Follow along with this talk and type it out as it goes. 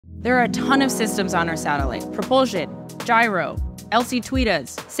There are a ton of systems on our satellite: propulsion, gyro, LC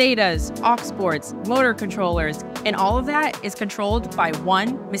tweeters, SATAs, aux ports, motor controllers, and all of that is controlled by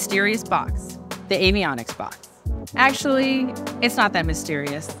one mysterious box, the Avionics Box. Actually, it's not that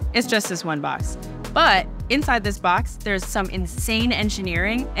mysterious. It's just this one box. But inside this box, there's some insane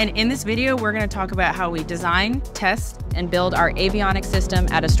engineering. And in this video, we're going to talk about how we design, test, and build our avionics system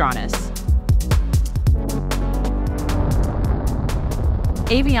at Astranis.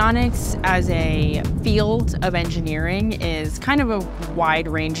 Avionics as a field of engineering is kind of a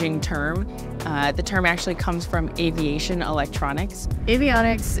wide-ranging term. The term actually comes from aviation electronics.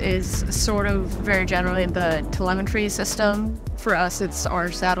 Avionics is sort of very generally the telemetry system. For us, it's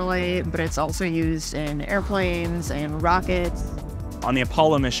our satellite, but it's also used in airplanes and rockets. On the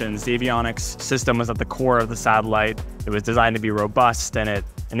Apollo missions, the avionics system was at the core of the satellite. It was designed to be robust, and it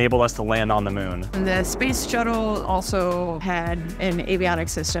enabled us to land on the moon. And the space shuttle also had an avionics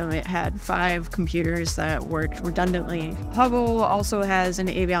system. It had 5 computers that worked redundantly. Hubble also has an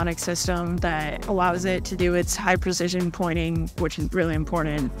avionics system that allows it to do its high precision pointing, which is really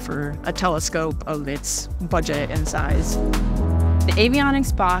important for a telescope of its budget and size. The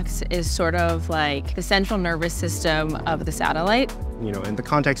avionics box is sort of like the central nervous system of the satellite. You know, in the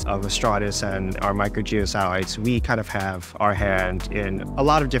context of Astranis and our microgeo satellites, we kind of have our hand in a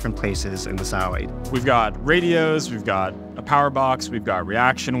lot of different places in the satellite. We've got radios, we've got a power box, we've got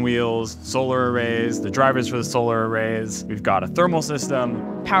reaction wheels, solar arrays, the drivers for the solar arrays, we've got a thermal system.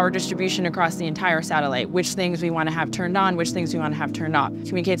 Power distribution across the entire satellite, which things we want to have turned on, which things we want to have turned off.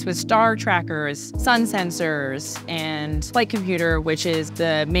 Communicates with star trackers, sun sensors, and flight computer, which is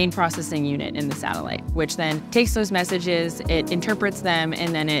the main processing unit in the satellite, which then takes those messages, it interprets them,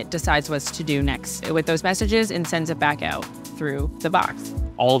 and then it decides what to do next with those messages and sends it back out through the box.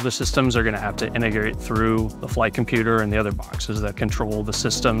 All of the systems are going to have to integrate through the flight computer and the other boxes that control the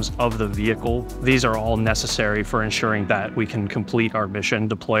systems of the vehicle. These are all necessary for ensuring that we can complete our mission,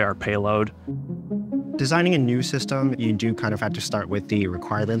 deploy our payload. Designing a new system, you do kind of have to start with the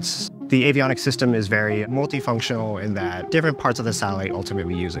requirements. The avionics system is very multifunctional in that different parts of the satellite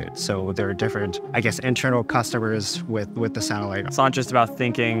ultimately use it. So there are different, I guess, internal customers with the satellite. It's not just about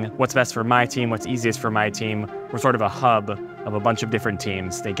thinking what's best for my team, what's easiest for my team. We're sort of a hub of a bunch of different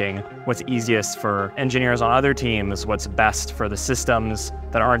teams, thinking what's easiest for engineers on other teams, what's best for the systems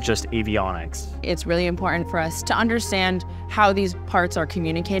that aren't just avionics. It's really important for us to understand how these parts are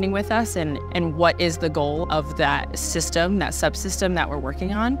communicating with us and what is the goal of that system, that subsystem that we're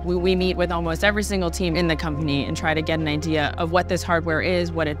working on. We meet with almost every single team in the company and try to get an idea of what this hardware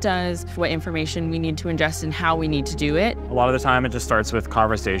is, what it does, what information we need to ingest, and how we need to do it. A lot of the time it just starts with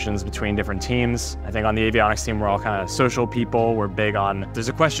conversations between different teams. I think on the avionics team, we're all kind of social people. We're big on, there's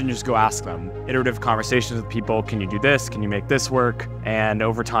a question, just go ask them. Iterative conversations with people, can you do this? Can you make this work? And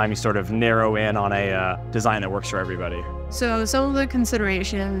over time, you sort of narrow in on a design that works for everybody. So some of the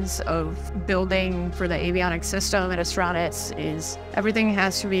considerations of building for the avionics system at Astranis is everything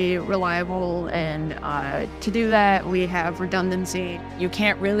has to be reliable, and to do that, we have redundancy. You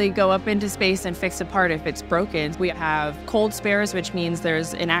can't really go up into space and fix a part if it's broken. We have cold spares, which means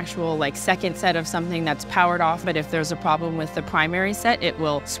there's an actual second set of something that's powered off, but if there's a problem with the primary set, it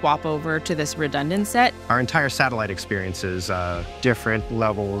will swap over to this redundant set. Our entire satellite experiences different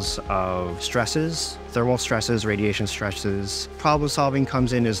levels of stresses, thermal stresses, radiation stresses. Problem solving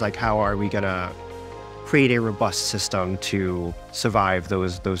comes in is how are we gonna create a robust system to survive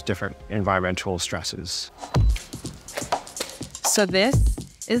those different environmental stresses. So this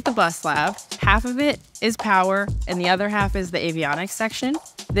is the bus lab. Half of it is power, and the other half is the avionics section.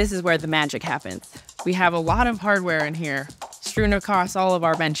 This is where the magic happens. We have a lot of hardware in here, strewn across all of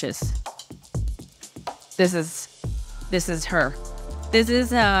our benches. This is her. This is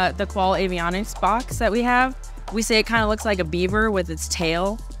the Qual Avionics box that we have. We say it kind of looks like a beaver with its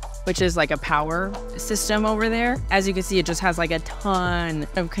tail, which is like a power system over there. As you can see, it just has a ton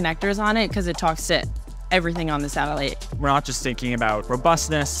of connectors on it because it talks to everything on the satellite. We're not just thinking about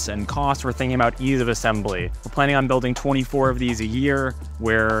robustness and cost, we're thinking about ease of assembly. We're planning on building 24 of these a year.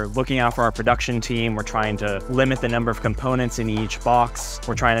 We're looking out for our production team. We're trying to limit the number of components in each box.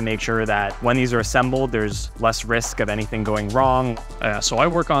 We're trying to make sure that when these are assembled, there's less risk of anything going wrong. So I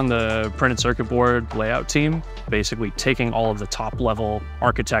work on the printed circuit board layout team, basically taking all of the top level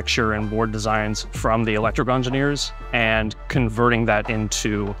architecture and board designs from the electrical engineers and converting that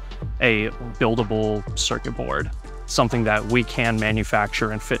into a buildable circuit board. something that we can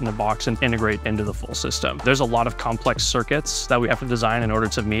manufacture and fit in a box and integrate into the full system. There's a lot of complex circuits that we have to design in order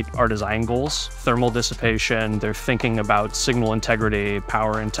to meet our design goals. Thermal dissipation, they're thinking about signal integrity,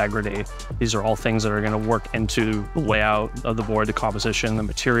 power integrity. These are all things that are going to work into the layout of the board, the composition, the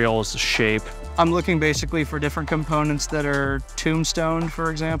materials, the shape. I'm looking basically for different components that are tombstoned,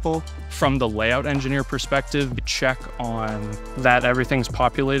 for example. From the layout engineer perspective, check on that everything's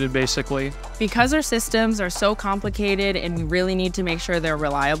populated basically. Because our systems are so complicated and we really need to make sure they're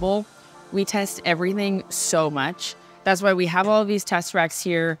reliable, we test everything so much. That's why we have all of these test racks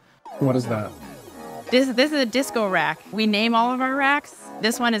here. What is that? This is a disco rack. We name all of our racks.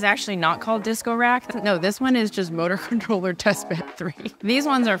 This one is actually not called disco rack. No, this one is just motor controller testbed 3. These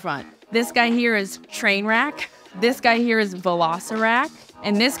ones are fun. This guy here is train rack. This guy here is velocirack.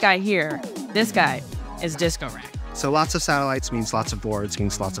 And this guy here, this guy is disco rack. So lots of satellites means lots of boards,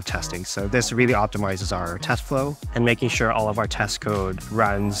 means lots of testing. So this really optimizes our test flow and making sure all of our test code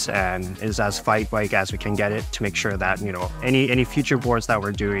runs and is as flight-like as we can get it to make sure that, you know, any future boards that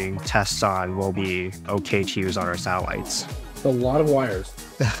we're doing tests on will be okay to use on our satellites. A lot of wires.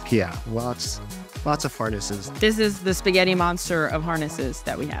 Yeah, lots of harnesses. This is the spaghetti monster of harnesses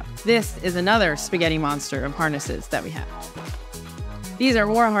that we have. This is another spaghetti monster of harnesses that we have. These are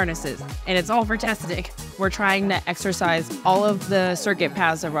war harnesses, and it's all for testing. We're trying to exercise all of the circuit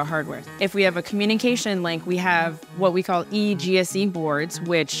paths of our hardware. If we have a communication link, we have what we call eGSE boards,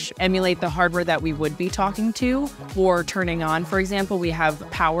 which emulate the hardware that we would be talking to or turning on. For example, we have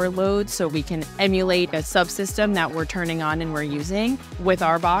power loads, so we can emulate a subsystem that we're turning on and we're using. With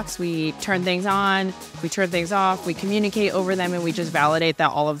our box, we turn things on, we turn things off, we communicate over them, and we just validate that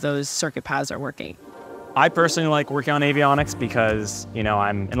all of those circuit paths are working. I personally like working on avionics because, you know,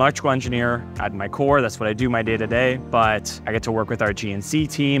 I'm an electrical engineer at my core. That's what I do my day-to-day. But I get to work with our GNC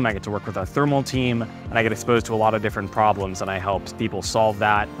team, I get to work with our thermal team, and I get exposed to a lot of different problems, and I help people solve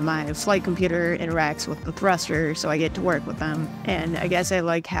that. My flight computer interacts with the thruster, so I get to work with them. And I guess I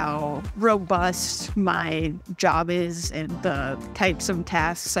like how robust my job is and the types of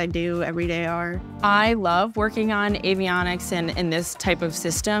tasks I do every day are. I love working on avionics and in this type of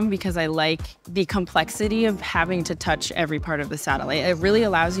system because I like the complexity of having to touch every part of the satellite. It really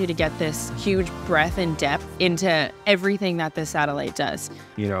allows you to get this huge breadth and depth into everything that the satellite does.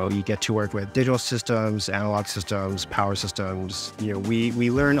 You know, you get to work with digital systems, analog systems, power systems. You know, we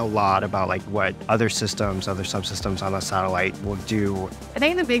learn a lot about like what other systems, other subsystems on a satellite will do. I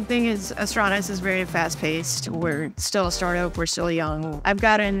think the big thing is Astranis is very fast-paced. We're still a startup, we're still young. I've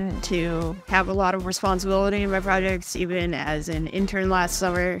gotten to have a lot of responsibility in my projects, even as an intern last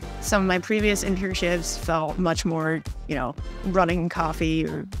summer. Some of my previous internships felt much more, you know, running coffee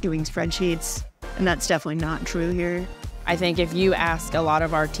or doing spreadsheets, and that's definitely not true here. I think if you ask a lot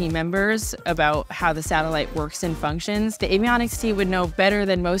of our team members about how the satellite works and functions, the avionics team would know better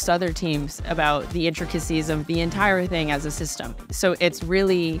than most other teams about the intricacies of the entire thing as a system. So it's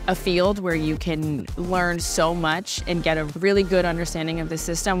really a field where you can learn so much and get a really good understanding of the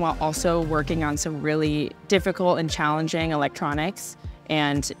system while also working on some really difficult and challenging electronics,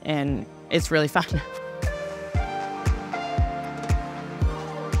 and it's really fun.